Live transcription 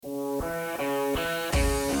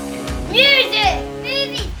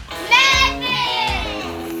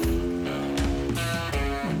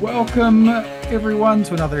Welcome, everyone,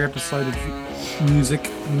 to another episode of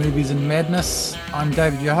Music, Movies and Madness. I'm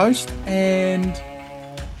David, your host, and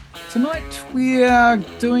tonight we are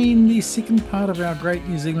doing the second part of our great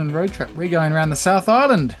New Zealand road trip. We're going around the South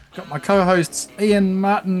Island. Got my co-hosts Ian,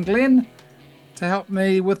 Martin, Glenn to help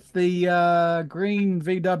me with the green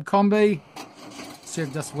V-dub combi.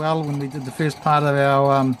 Served us well when we did the first part of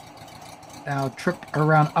our trip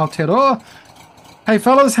around Aotearoa. Hey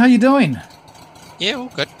fellas, how you doing? Yeah, all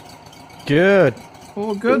good. Good.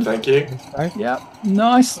 All good? Thank you. Yeah,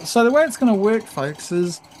 nice. So the way it's going to work, folks,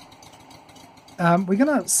 is we're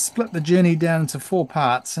going to split the journey down into four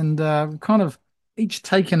parts, and we've kind of each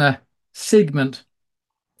taken a segment.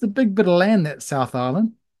 It's a big bit of land, that South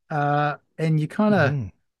Island, and you kind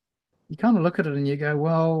of look at it and you go,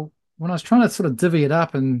 well, when I was trying to sort of divvy it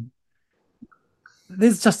up, and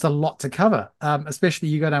there's just a lot to cover, especially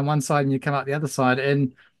you go down one side and you come out the other side,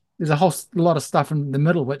 and there's a whole lot of stuff in the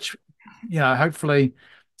middle, which, hopefully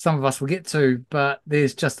some of us will get to, but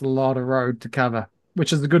there's just a lot of road to cover,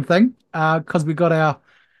 which is a good thing, because we got our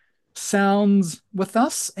sounds with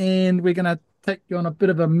us, and we're going to take you on a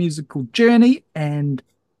bit of a musical journey and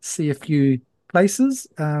see a few places.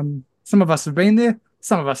 Some of us have been there,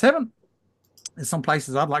 some of us haven't. There's some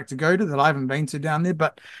places I'd like to go to that I haven't been to down there,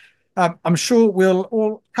 but I'm sure we'll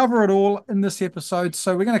all cover it all in this episode.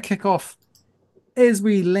 So we're going to kick off as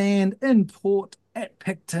we land in port at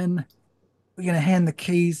Picton. We're going to hand the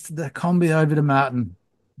keys to the combi over to Martin.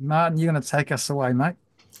 Martin, you're going to take us away, mate.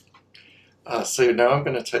 So now I'm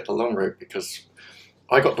going to take the long route because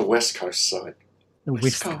I got the West Coast side. The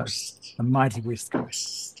West Coast. The mighty West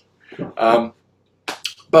Coast. But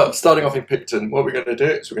starting off in Picton, what we're going to do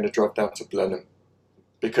is we're going to drive down to Blenheim,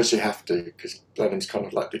 because you have to, because Blenheim's kind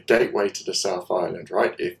of like the gateway to the South Island,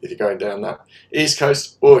 right? If you're going down that East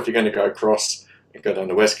Coast, or if you're going to go across and go down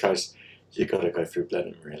the West Coast, you've got to go through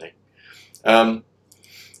Blenheim, really.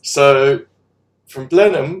 So from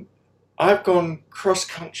Blenheim, I've gone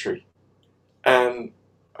cross-country, and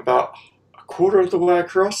about a quarter of the way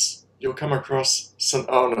across, you'll come across St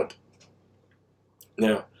Arnaud.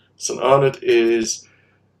 Now, St Arnaud is...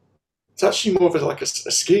 it's actually more of like a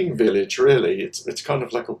skiing village, really. It's kind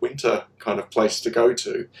of like a winter kind of place to go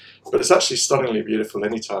to, but it's actually stunningly beautiful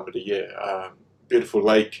any time of the year. Beautiful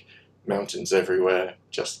lake, mountains everywhere,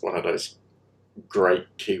 just one of those great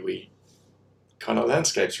Kiwi kind of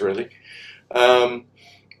landscapes, really.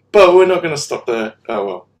 But we're not going to stop there. Oh,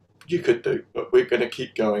 well, you could do, but we're going to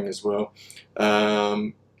keep going as well.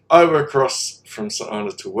 Over across from St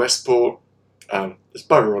Arnaud to Westport. There's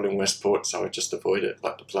bugger all in Westport, so I just avoid it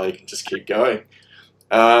like the plague and just keep going.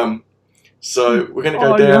 So we're going to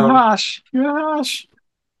go down. You're harsh.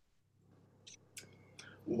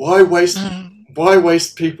 Why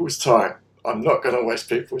waste people's time? I'm not going to waste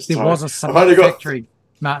people's time. There was a cement factory,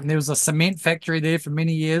 Martin. There was a cement factory there for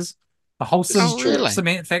many years. A wholesome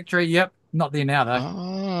cement factory. Yep, not there now though.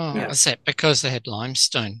 Oh, yeah. Is that because they had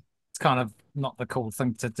limestone? It's kind of not the cool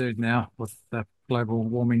thing to do now with the global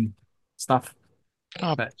warming stuff.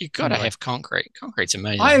 Oh, but you've got to have concrete. Concrete's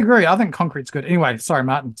amazing. I agree. I think concrete's good. Anyway, sorry,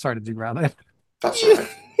 Martin. Sorry to derail that. That's right.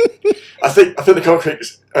 I think the concrete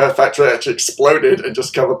factory actually exploded and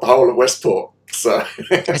just covered the whole of Westport. So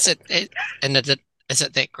is it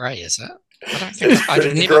that grey? Is it? I don't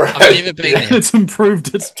think I've never been there. It's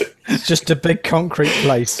improved. It's just a big concrete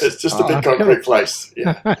place. It's just a big concrete place.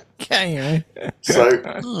 Yeah. Okay. So,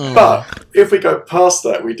 but if we go past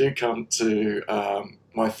that, we do come to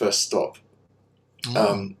my first stop.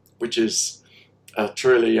 Which is a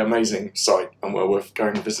truly amazing site and well worth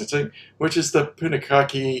going and visiting, which is the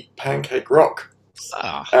Punakaki Pancake Rock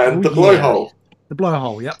and the Blowhole. The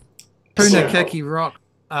Blowhole, yep. Punakaki Rock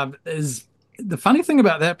is the funny thing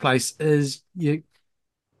about that place is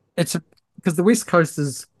because the West Coast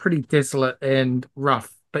is pretty desolate and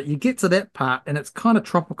rough, but you get to that part and it's kind of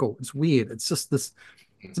tropical. It's weird. It's just this.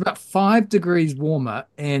 It's about 5 degrees warmer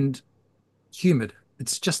and humid.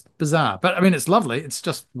 It's just bizarre. But, I mean, it's lovely. It's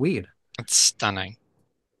just weird. It's stunning.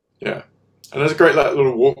 Yeah. And there's a great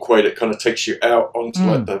little walkway that kind of takes you out onto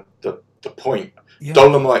the point. Yeah.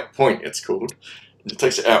 Dolomite Point, it's called. And it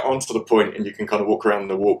takes it out onto the point, and you can kind of walk around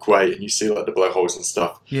the walkway, and you see like the blowholes and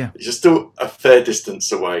stuff. Yeah. You're still a fair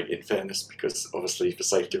distance away, in fairness, because obviously for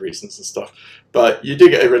safety reasons and stuff. But you do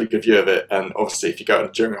get a really good view of it, and obviously if you go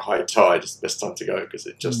during a high tide, it's the best time to go because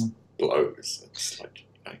it just blows. It's like...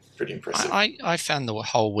 pretty impressive. I found the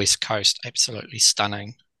whole West Coast absolutely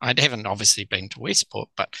stunning. I haven't obviously been to Westport,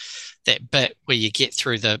 but that bit where you get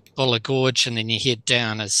through the Buller Gorge and then you head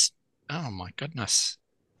down is, oh my goodness.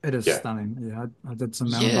 It is Yeah. stunning. Yeah, I did some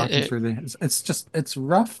mountain Yeah, biking through there. It's just it's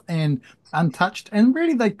rough and untouched, and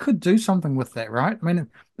really they could do something with that, right? I mean,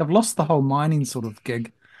 they've lost the whole mining sort of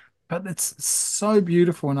gig, but it's so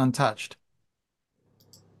beautiful and untouched.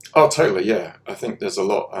 Oh, totally. Yeah, I think there's a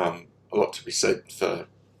lot to be said for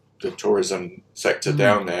the tourism sector Mm,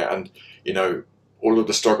 down there, and you know all of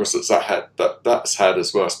the struggles that's had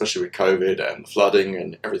as well, especially with COVID and flooding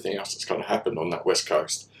and everything else that's kind of happened on that west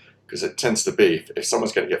coast, because it tends to be if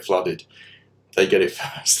someone's going to get flooded, they get it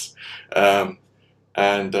first. Um,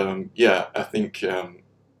 and yeah, I think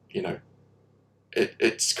you know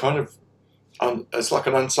it's kind of it's like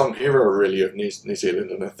an unsung hero really of New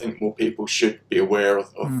Zealand, and I think more people should be aware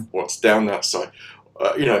of mm. what's down that side.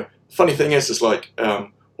 You know, funny thing is like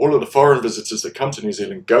all of the foreign visitors that come to New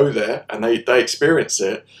Zealand go there and they experience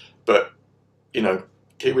it, but you know,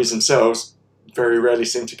 Kiwis themselves very rarely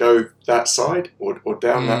seem to go that side or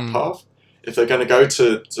down that mm, path. If they're going to go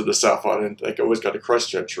to the South Island, they can always go to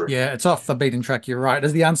Christchurch route. Yeah, it's off the beaten track. You're right.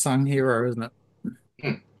 It's the unsung hero, isn't it? Hmm,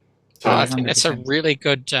 I totally. think that's a 100%. really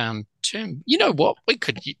good term. You know what?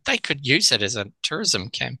 They could use it as a tourism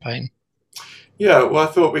campaign. Yeah, well,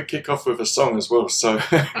 I thought we'd kick off with a song as well. So,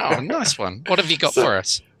 Oh, nice one. What have you got so for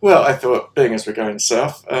us? well, I thought, being as we're going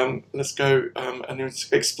south, let's go and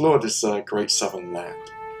explore this great southern land.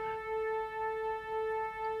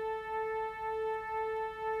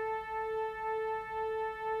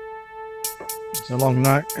 It's a long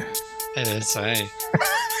night. It is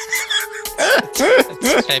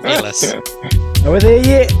it's fabulous. Are we there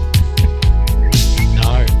yet?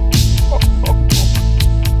 No.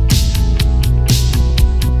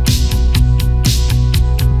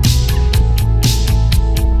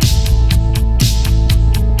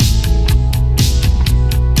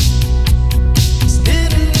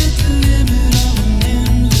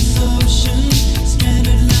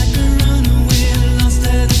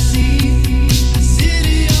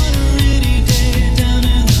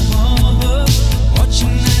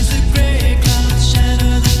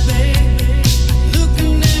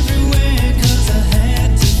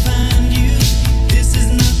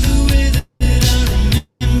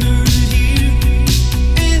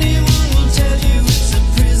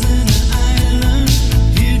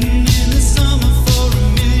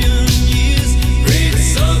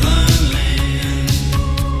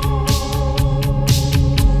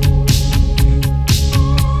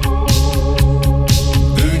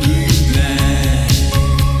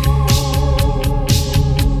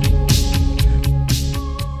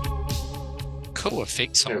 Cool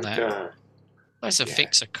effects There on we that. go. Those Yeah,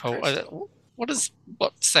 effects are cool. great stuff.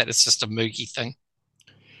 What's that? It's just a Moogie thing.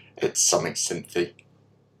 It's something synthy.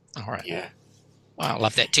 All right. Yeah. Wow, I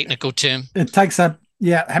love that technical term. It takes up,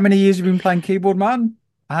 yeah, how many years have you been playing keyboard, Martin?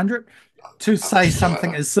 100? To say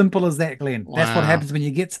something as simple as that, Glenn. That's what Wow. happens when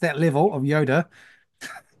you get to that level of Yoda.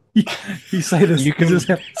 You, you say this, You you can just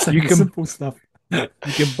have to say you the can simple stuff. you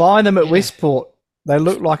can buy them at Yeah. Westport. They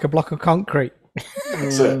look like a block of concrete.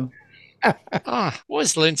 That's it.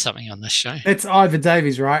 Always learn something on this show. It's Ivor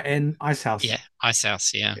Davies, right? And Icehouse. Yeah, Ice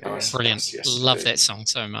House. Yeah, Yeah. Nice, brilliant. nice, yes, Love indeed. that song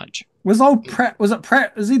so much. Was old Pratt, was it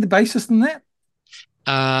Pratt? Is he the bassist in that?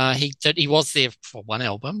 He was there for one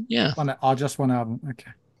album. Yeah. Just one album.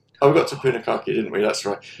 Okay. Oh, we got to Punakaki, didn't we? That's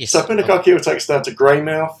right. Yes. So Punakaki will take us down to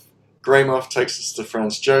Greymouth. Greymouth takes us to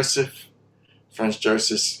Franz Josef. Franz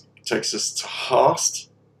Josef takes us to Haast.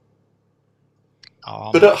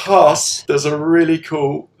 Oh, But my at Haast, goodness. there's a really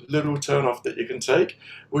cool little turn off that you can take,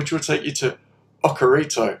 which will take you to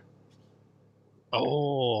Okarito.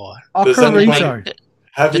 Oh, Does anyone- Ocarito.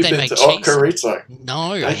 Have Did you they been make to cheese? Okarito?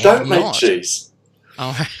 no, I They have don't make not. cheese.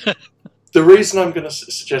 Oh, The reason I'm going to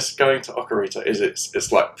suggest going to Okarito is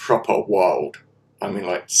it's like proper wild. I mean,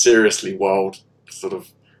 like seriously wild, sort of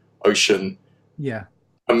ocean. Yeah.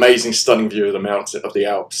 Amazing, stunning view of the mountain of the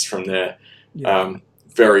Alps from there. Yeah.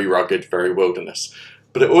 Very rugged, very wilderness.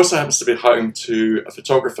 But it also happens to be home to a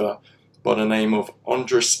photographer by the name of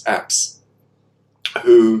Andres Apps,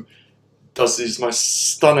 who does these most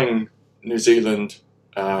stunning New Zealand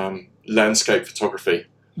landscape photography.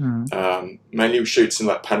 Mm. Mainly shoots in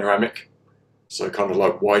like panoramic, so kind of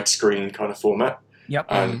like widescreen kind of format, Yep.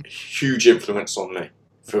 and huge influence on me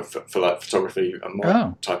for like photography and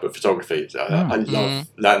my type of photography. I love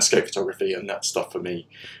landscape photography, and that stuff for me,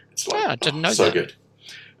 it's like I didn't know so that. good.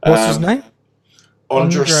 What's his name?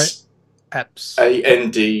 Andres, Apps.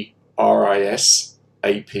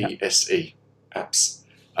 ANDRISAPSE, Apps.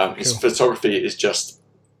 His Cool. photography is just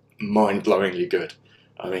mind-blowingly good.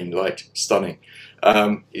 I mean, like stunning.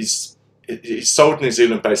 His he sold New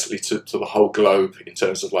Zealand basically to the whole globe in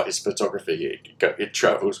terms of like his photography. It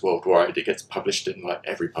travels worldwide. It gets published in like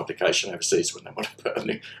every publication overseas when they want to put a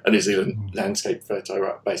New Zealand landscape photo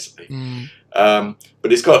up, basically. But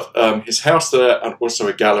he's got his house there and also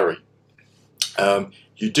a gallery.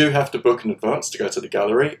 You do have to book in advance to go to the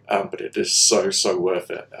gallery, but it is so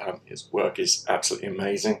worth it. His work is absolutely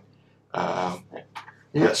amazing.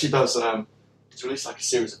 He actually does. He's released like a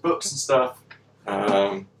series of books and stuff.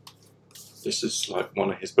 This is like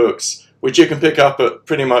one of his books, which you can pick up at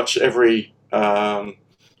pretty much every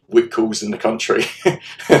Wickles in the country.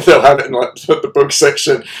 They'll have it in like the book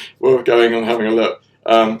section. We're going and having a look.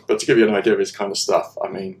 But to give you an idea of his kind of stuff, I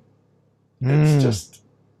mean, it's just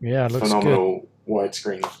it looks phenomenal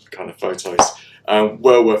widescreen kind of photos.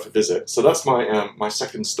 Well worth a visit. So that's my my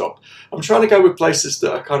second stop. I'm trying to go with places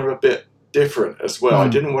that are kind of a bit different as well. I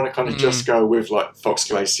didn't want to kind of just go with like Fox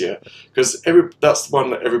Glacier because that's the one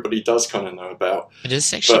that everybody does kind of know about. It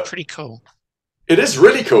is actually pretty cool. It is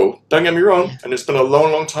really cool. Don't get me wrong. And it's been a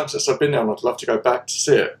long time since I've been there, and I'd love to go back to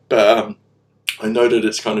see it. But I know that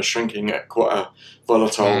it's kind of shrinking at quite a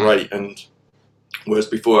volatile rate. And whereas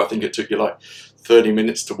before, I think it took you like 30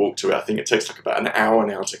 minutes to walk to it. I think it takes like about an hour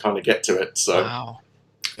now to kind of get to it. So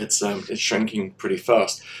it's shrinking pretty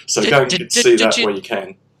fast. So go and see that where you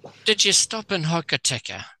can. Did you stop in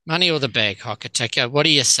Hokitika? Money or the bag, Hokitika? What do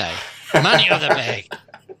you say? Money or the bag?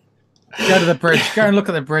 Go to the bridge. Go and look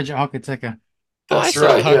at the bridge at Hokitika. That's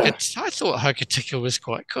right. I thought Hokitika was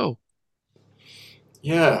quite cool.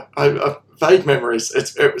 Yeah, I vague memories.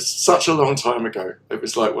 It was such a long time ago. It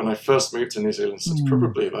was like when I first moved to New Zealand, so it's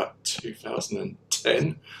probably about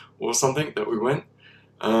 2010 or something that we went.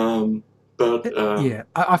 I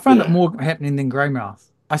found it more happening than Greymouth.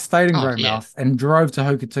 I stayed in Greymouth and drove to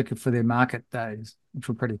Hokitika for their market days, which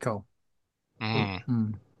were pretty cool. Yeah,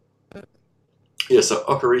 so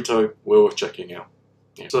Okarito, well worth checking out.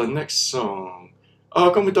 Yeah. So next song,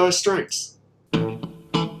 I've gone with Dire Straits.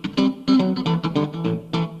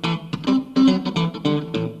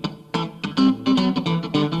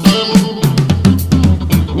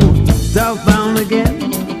 Southbound again.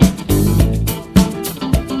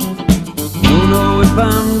 Don't know if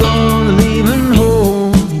I'm gonna leaving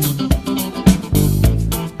home.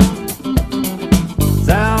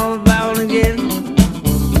 Southbound again.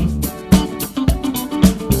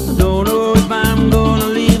 Don't know if I'm gonna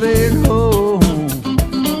leave it home.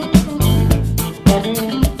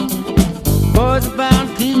 Boys about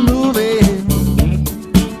to keep moving.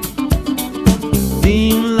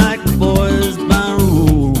 Seem like the boys by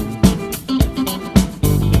rule.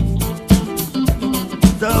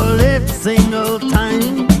 So every single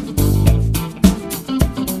time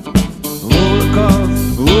roll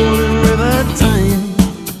across rolling river time.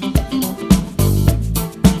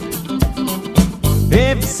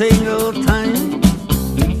 Every single time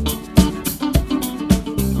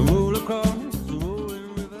roll across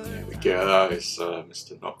rolling river. There we go. It's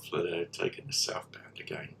Mr. Knopfler there taking the southbound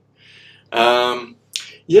again.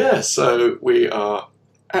 Yeah, so we are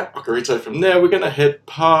at Okarito. From there, we're going to head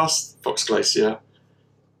past Fox Glacier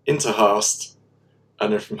into Haast,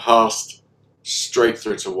 and then from Haast straight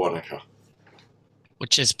through to Wanaka.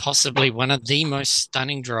 Which is possibly one of the most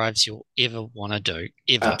stunning drives you'll ever want to do,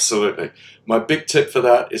 ever. Absolutely. My big tip for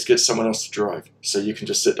that is get someone else to drive, so you can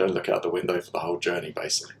just sit there and look out the window for the whole journey,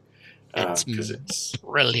 basically. Because it's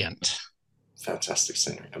brilliant. Fantastic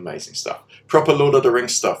scenery, amazing stuff. Proper Lord of the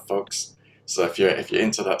Rings stuff, folks. So if you're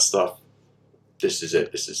into that stuff, this is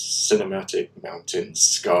it. This is cinematic, mountains,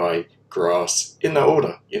 sky, grass, in that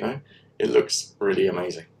order, you know. It looks really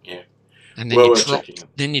amazing, yeah. And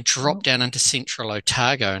then you drop down into central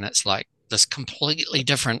Otago, and it's like this completely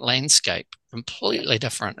different landscape, completely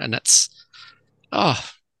different, and it's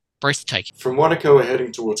breathtaking. From Wanaka, we're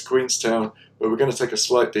heading towards Queenstown, but we're going to take a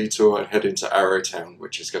slight detour and head into Arrowtown,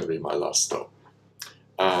 which is going to be my last stop.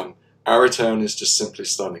 Arrowtown is just simply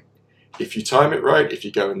stunning. If you time it right, if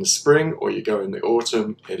you go in the spring or you go in the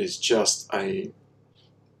autumn, it is just a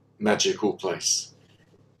magical place.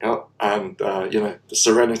 Yeah, and you know, the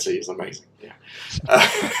serenity is amazing. Yeah,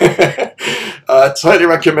 totally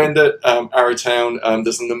recommend it. Arrowtown.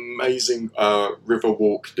 There's an amazing river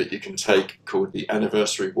walk that you can take called the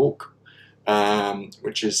Anniversary Walk,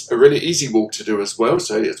 which is a really easy walk to do as well.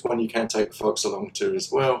 So it's one you can take folks along to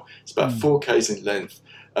as well. It's about 4 k's in length.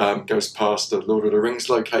 Goes past the Lord of the Rings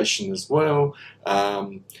location as well,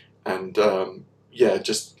 yeah,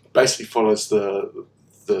 just basically follows the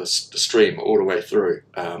stream all the way through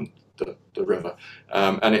the river,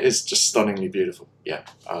 and it is just stunningly beautiful. Yeah,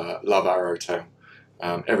 love Arrowtown.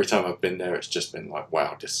 Every time I've been there, it's just been like,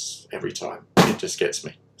 wow, every time it just gets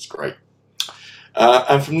me. It's great.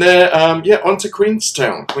 And from there, on to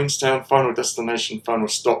Queenstown. Queenstown, final destination, final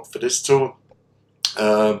stop for this tour.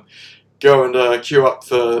 Go and queue up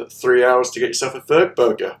for 3 hours to get yourself a third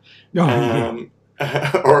burger.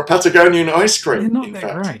 Or a Patagonian ice cream. They're not in that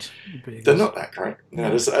fact. great. They're not that great. No,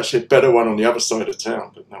 there's actually a better one on the other side of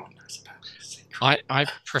town, but no one knows about it. I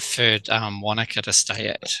preferred Wanaka to stay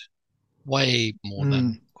at way more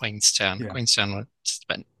than Queenstown. Yeah. Queenstown was just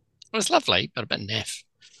a bit, it was lovely, but a bit naff.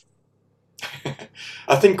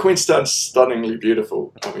 I think Queenstown's stunningly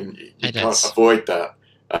beautiful. I mean, you can't avoid that.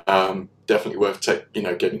 Definitely worth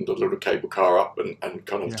getting the little cable car up and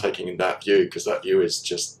kind of taking in that view, because that view is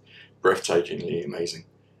just breathtakingly amazing.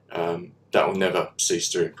 That will never cease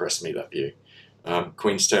to impress me, that view.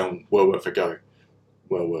 Queenstown, well worth a go.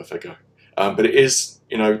 Well worth a go. But it is,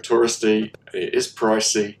 touristy, it is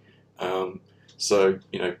pricey. So,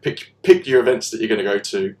 pick your events that you're going to go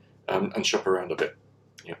to and shop around a bit.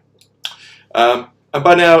 Yeah. And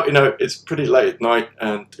by now, it's pretty late at night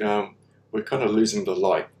and we're kind of losing the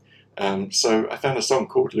light. So I found a song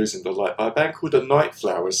called Losing the Light by a band called the Night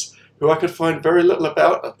Flowers, who I could find very little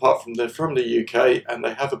about apart from they're from the UK and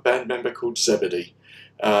they have a band member called Zebedee.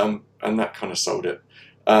 And that kind of sold it.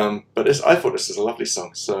 But I thought this was a lovely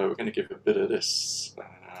song, so we're going to give a bit of this.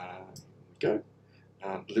 Go.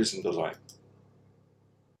 Losing the Light.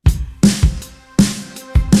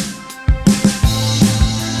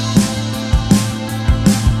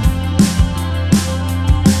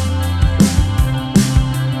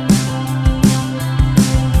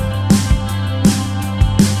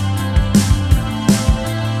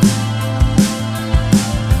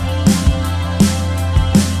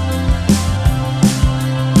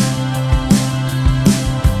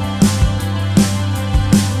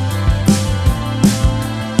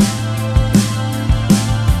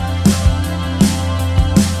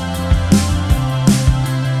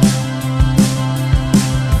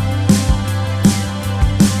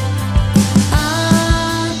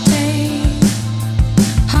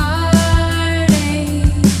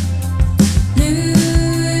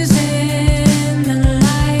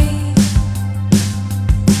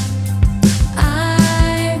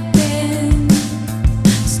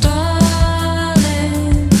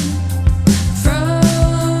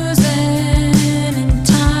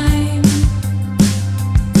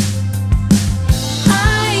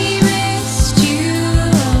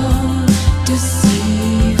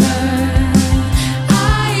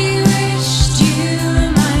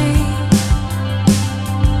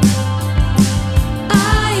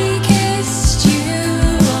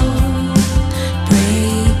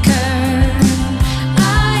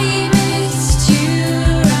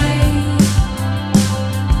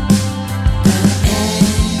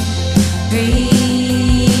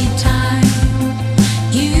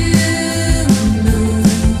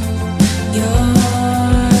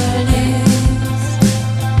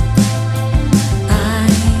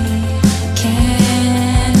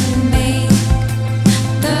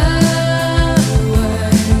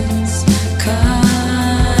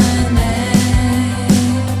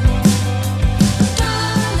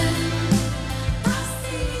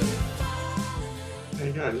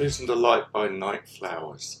 Losing the Light by Night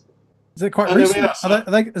Flowers. Is it quite recent?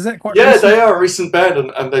 Is that quite recent? Yeah, they are a recent band,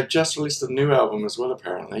 and they've just released a new album as well,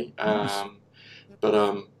 apparently. Nice.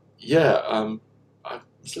 I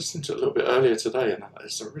was listening to it a little bit earlier today, and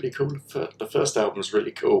it's a really cool. The first album is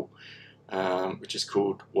really cool, which is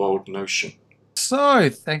called Wild Notion. So,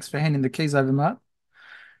 thanks for handing the keys over, Mark.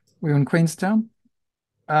 We're in Queenstown.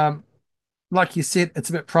 Like you said, it's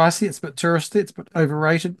a bit pricey, it's a bit touristy, it's a bit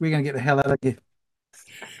overrated. We're going to get the hell out of here.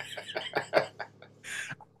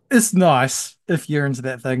 It's nice if you're into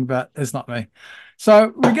that thing, but it's not me.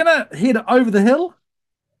 So we're going to head over the hill,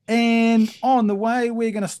 and on the way,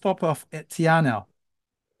 we're going to stop off at Tianao.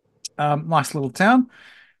 Nice little town,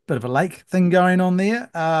 bit of a lake thing going on there.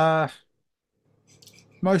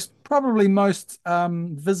 Most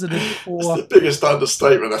visited for... It's the biggest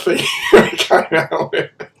understatement, I think.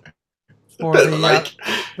 For bit of a lake.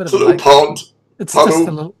 It's a little pond. It's just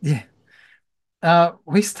a little, yeah.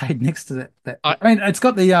 We stayed next to that. I mean, it's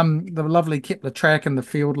got the lovely Kepler track and the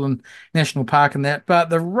Fiordland National Park and that, but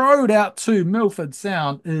the road out to Milford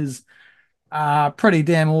Sound is pretty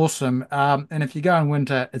damn awesome. And if you go in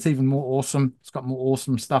winter, it's even more awesome. It's got more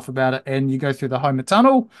awesome stuff about it. And you go through the Homer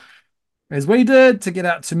Tunnel, as we did, to get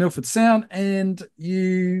out to Milford Sound, and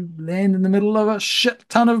you land in the middle of a shit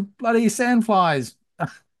ton of bloody sandflies.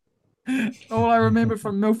 All I remember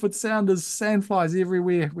from Milford Sound is sandflies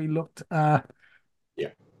everywhere. We looked,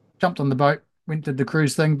 jumped on the boat, went did the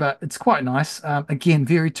cruise thing, but it's quite nice. Again,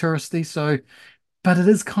 very touristy. So, but it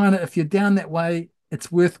is kind of, if you're down that way,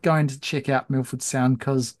 it's worth going to check out Milford Sound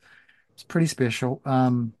because it's pretty special.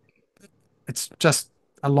 It's just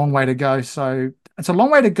a long way to go. So it's a long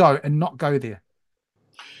way to go and not go there.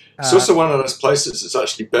 It's also one of those places that's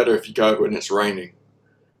actually better if you go when it's raining.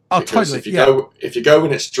 Oh, Because totally. if you Yeah. go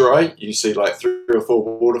when it's dry, you see like 3 or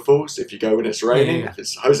 4 waterfalls. If you go when it's raining, if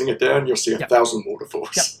it's hosing it down, you'll see 1,000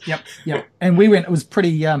 waterfalls. Yep. And we went. It was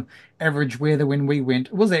pretty average weather when we went.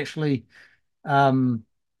 It was actually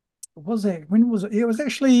was it when was it? It was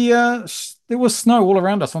actually there was snow all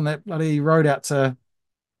around us on that bloody road out to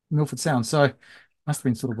Milford Sound. So must have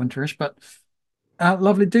been sort of winterish, but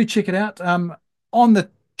lovely. Do check it out. On the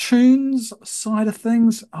tunes side of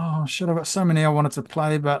things, oh shit, I've got so many I wanted to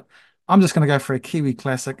play, but I'm just going to go for a Kiwi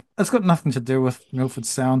classic. It's got nothing to do with Milford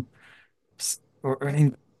Sound or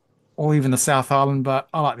even the South Island, but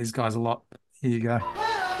I like these guys a lot. Here you go.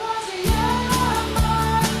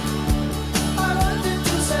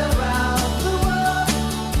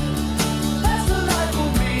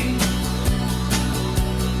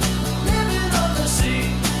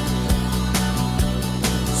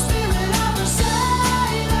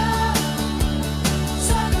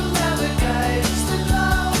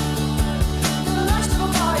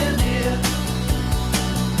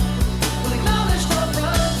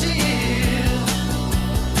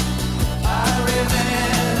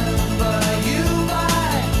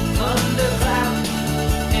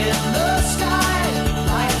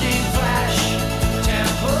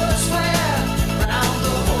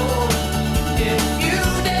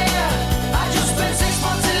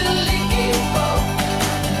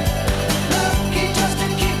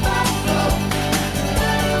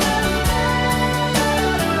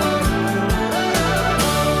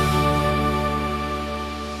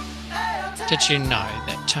 Did you know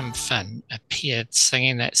that Tim Finn appeared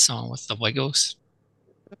singing that song with the Wiggles?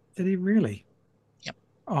 Did he really? Yep.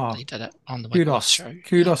 Oh, They did it on the Wiggles show.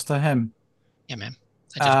 Kudos to him. Yeah, man.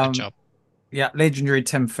 They did a good job. Yeah, legendary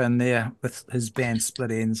Tim Finn there with his band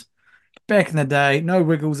Split Ends. Back in the day, no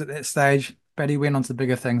Wiggles at that stage, but he went on to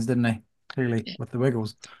bigger things, didn't he? Clearly, with the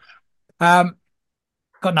Wiggles. Got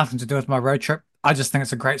nothing to do with my road trip. I just think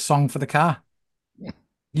it's a great song for the car.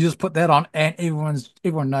 You just put that on and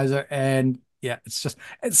everyone knows it. And yeah,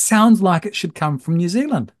 it sounds like it should come from New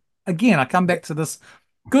Zealand. Again, I come back to this.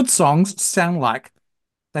 Good songs sound like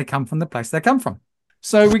they come from the place they come from.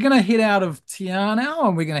 So we're going to head out of Te Anau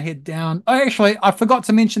and we're going to head down. Oh, actually, I forgot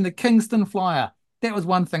to mention the Kingston Flyer. That was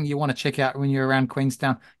one thing you want to check out when you're around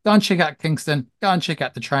Queenstown. Go and check out Kingston. Go and check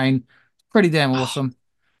out the train. It's pretty damn awesome.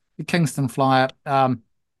 The Kingston Flyer.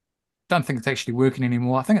 Don't think it's actually working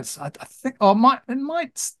anymore. I think I think it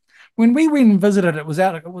might when we went and visited it was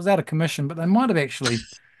out of commission, but they might have actually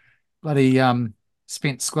bloody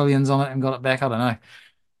spent squillions on it and got it back. I don't know.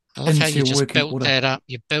 I love how you just working built order. that up.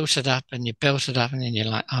 You built it up and you built it up, and then you're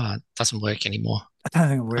like, oh, it doesn't work anymore. I don't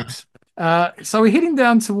think it works. So we're heading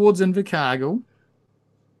down towards Invercargill.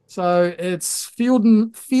 So it's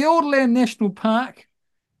Fiordland National Park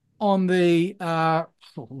on the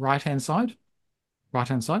right-hand side.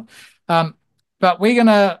 Right-hand side. But we're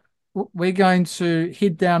going to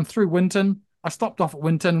head down through Winton. I stopped off at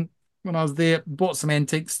Winton when I was there, bought some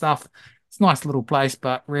antique stuff. It's a nice little place,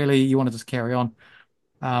 but really you want to just carry on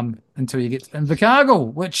until you get to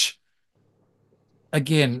Invercargill, which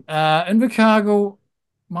again, Invercargill,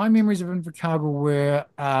 my memories of Invercargill were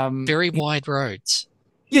very wide roads.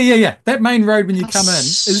 Yeah. That main road when you come in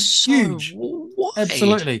is so huge. Wide.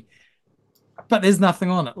 Absolutely. But there's nothing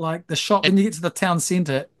on it. Like the shop, when you get to the town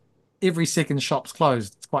centre, every second shop's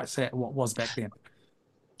closed. It's quite sad what was back then.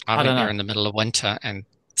 I went there in the middle of winter and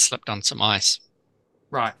slipped on some ice.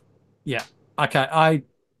 Right. Yeah. Okay.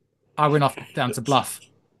 I went off down to Bluff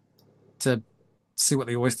to see what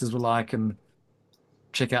the oysters were like and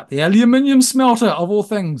check out the aluminium smelter of all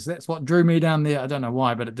things. That's what drew me down there. I don't know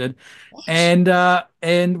why, but it did. What?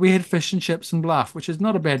 And we had fish and chips and Bluff, which is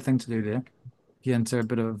not a bad thing to do there. Get into a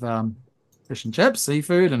bit of fish and chips,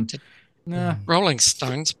 seafood, and Rolling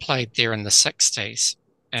Stones played there in the 60s.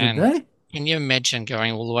 And did they? Can you imagine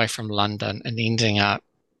going all the way from London and ending up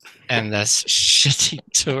in this shitty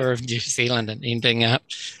tour of New Zealand and ending up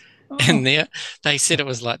in there? They said it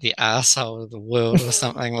was like the arsehole of the world or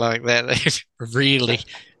something like that. They really,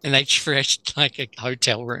 and they trashed like a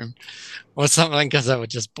hotel room or something because they were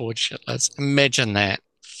just bored shitless. Imagine that.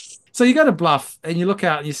 So you go to Bluff and you look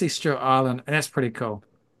out and you see Stewart Island, and that's pretty cool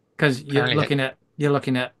because you're looking at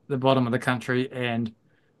the bottom of the country and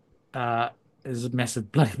there's a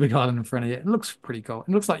massive bloody big island in front of you. It looks pretty cool.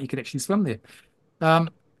 It looks like you could actually swim there.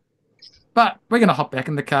 But we're going to hop back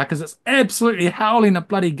in the car because it's absolutely howling a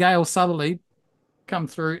bloody gale southerly come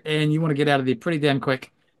through and you want to get out of there pretty damn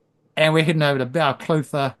quick. and we're heading over to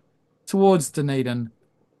Balclutha towards Dunedin.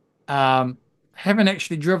 Um, haven't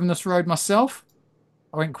actually driven this road myself.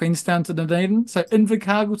 I went Queenstown to Dunedin, so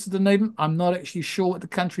Invercargill to Dunedin. I'm not actually sure what the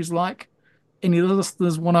country's like. Any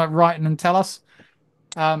listeners want to write in and tell us?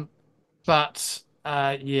 Um, but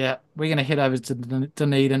yeah, we're going to head over to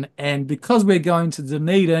Dunedin, and because we're going to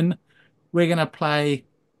Dunedin, we're going to play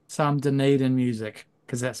some Dunedin music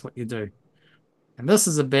because that's what you do. And this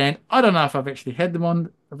is a band. I don't know if I've actually had them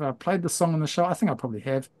on, if I played the song on the show. I think I probably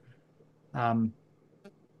have,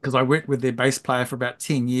 because I worked with their bass player for about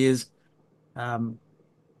 10 years. Um,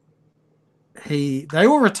 they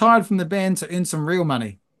all retired from the band to earn some real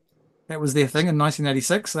money. That was their thing in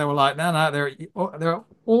 1986. They were like, no, they're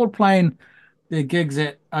all playing their gigs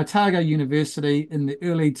at Otago University in the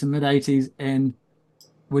early to mid 80s and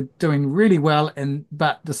were doing really well, and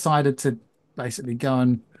but decided to basically go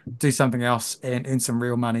and do something else and earn some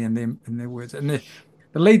real money in their words. And the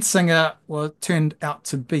lead singer turned out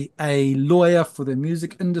to be a lawyer for the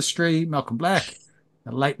music industry, Malcolm Black,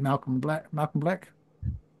 the late Malcolm Black,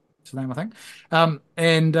 his name, I think.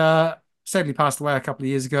 And sadly passed away a couple of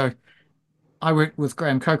years ago. I worked with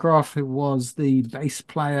Graham Kokoroff, who was the bass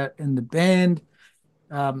player in the band.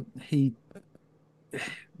 He,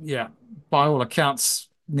 yeah, by all accounts,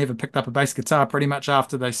 never picked up a bass guitar pretty much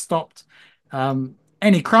after they stopped.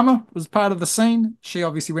 Annie Crummer was part of the scene. She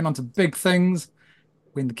obviously went on to big things,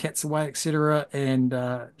 When the Cat's Away, etc. And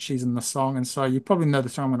she's in the song. And so you probably know the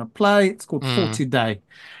song I'm going to play. It's called For Today.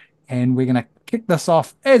 And we're going to kick this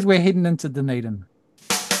off as we're heading into Dunedin.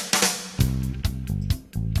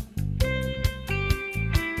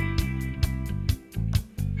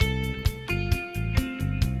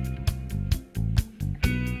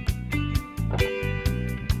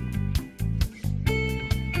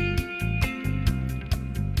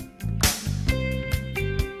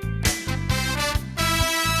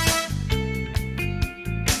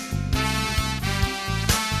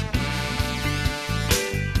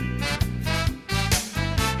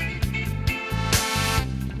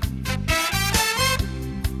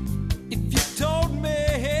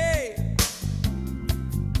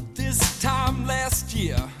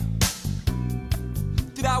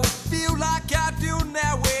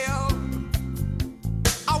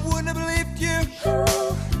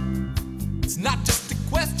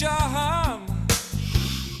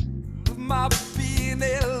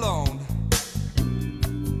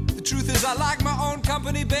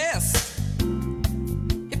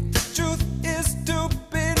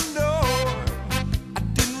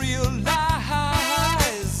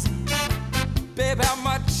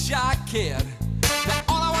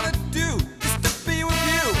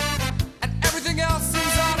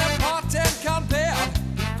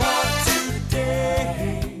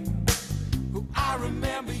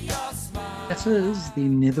 That is the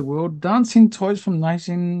Netherworld Dancing Toys from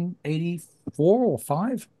 1984 or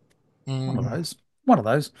 5. One of those. One of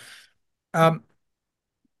those.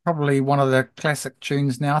 Probably one of the classic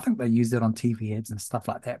tunes now. I think they used it on TV ads and stuff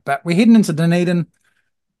like that. But we're heading into Dunedin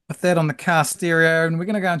with that on the car stereo, and we're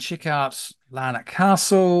going to go and check out Larnach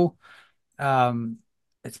Castle. I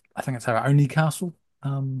think it's our only castle.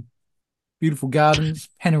 Beautiful gardens,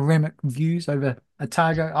 panoramic views over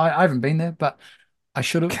Otago. I haven't been there, but I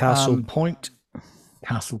should have. Castle Point.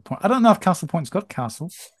 Castle Point. I don't know if Castle Point's got castle.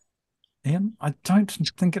 Ian, I don't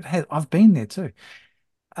think it has. I've been there too.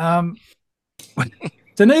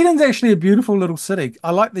 Dunedin's actually a beautiful little city.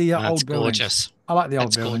 I like the old buildings. Gorgeous. I like the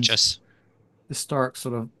old buildings. Gorgeous. Historic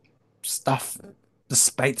sort of stuff. The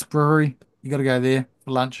Spates Brewery. You got to go there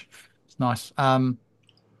for lunch. It's nice. And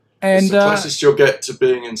it's the closest you'll get to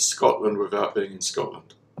being in Scotland without being in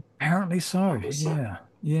Scotland. Apparently so.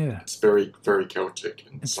 Yeah. It's very, very Celtic.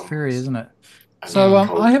 It's very, isn't it? So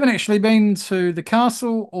I haven't actually been to the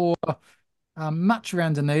castle or much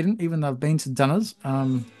around Dunedin, even though I've been to dinners.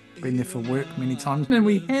 Been there for work many times. And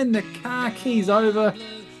we hand the car keys over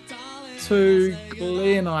to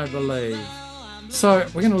Glenn, I believe. So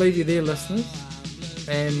we're going to leave you there, listeners,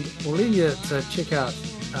 and we'll leave you to check out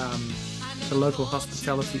the local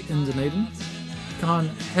hospitality in Dunedin. Go and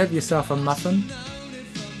have yourself a muffin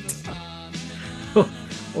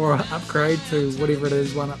or an upgrade to whatever it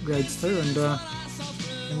is one upgrades to,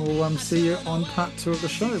 and we'll see you on part 2 of the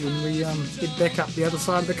show when we head back up the other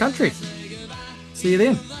side of the country. See you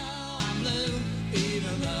then.